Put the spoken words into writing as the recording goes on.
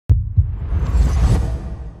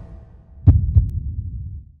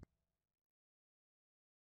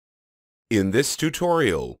In this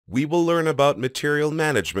tutorial, we will learn about material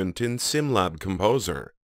management in SimLab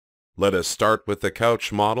Composer. Let us start with the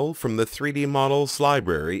couch model from the 3D Models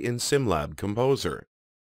library in SimLab Composer.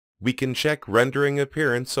 We can check rendering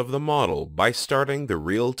appearance of the model by starting the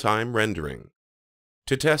real-time rendering.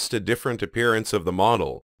 To test a different appearance of the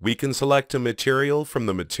model, we can select a material from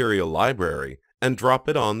the material library and drop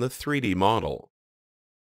it on the 3D model.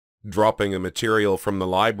 Dropping a material from the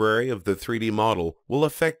library of the 3D model will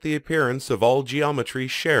affect the appearance of all geometry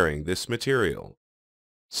sharing this material.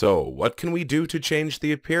 So, what can we do to change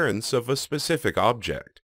the appearance of a specific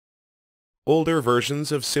object? Older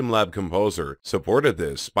versions of SimLab Composer supported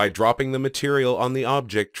this by dropping the material on the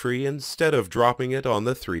object tree instead of dropping it on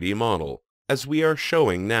the 3D model, as we are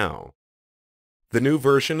showing now. The new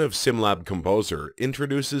version of SimLab Composer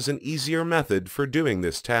introduces an easier method for doing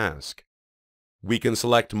this task. We can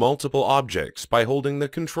select multiple objects by holding the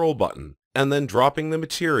control button and then dropping the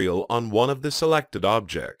material on one of the selected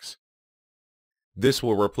objects. This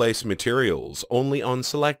will replace materials only on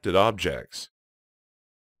selected objects.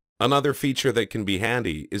 Another feature that can be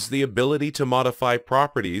handy is the ability to modify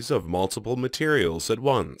properties of multiple materials at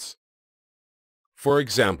once. For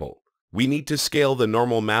example, we need to scale the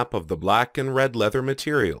normal map of the black and red leather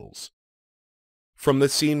materials. From the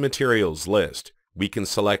Scene Materials list, we can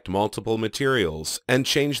select multiple materials and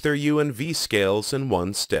change their U and V scales in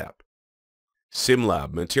one step.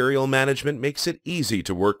 SimLab Material Management makes it easy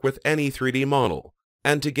to work with any 3D model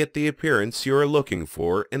and to get the appearance you are looking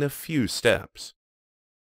for in a few steps.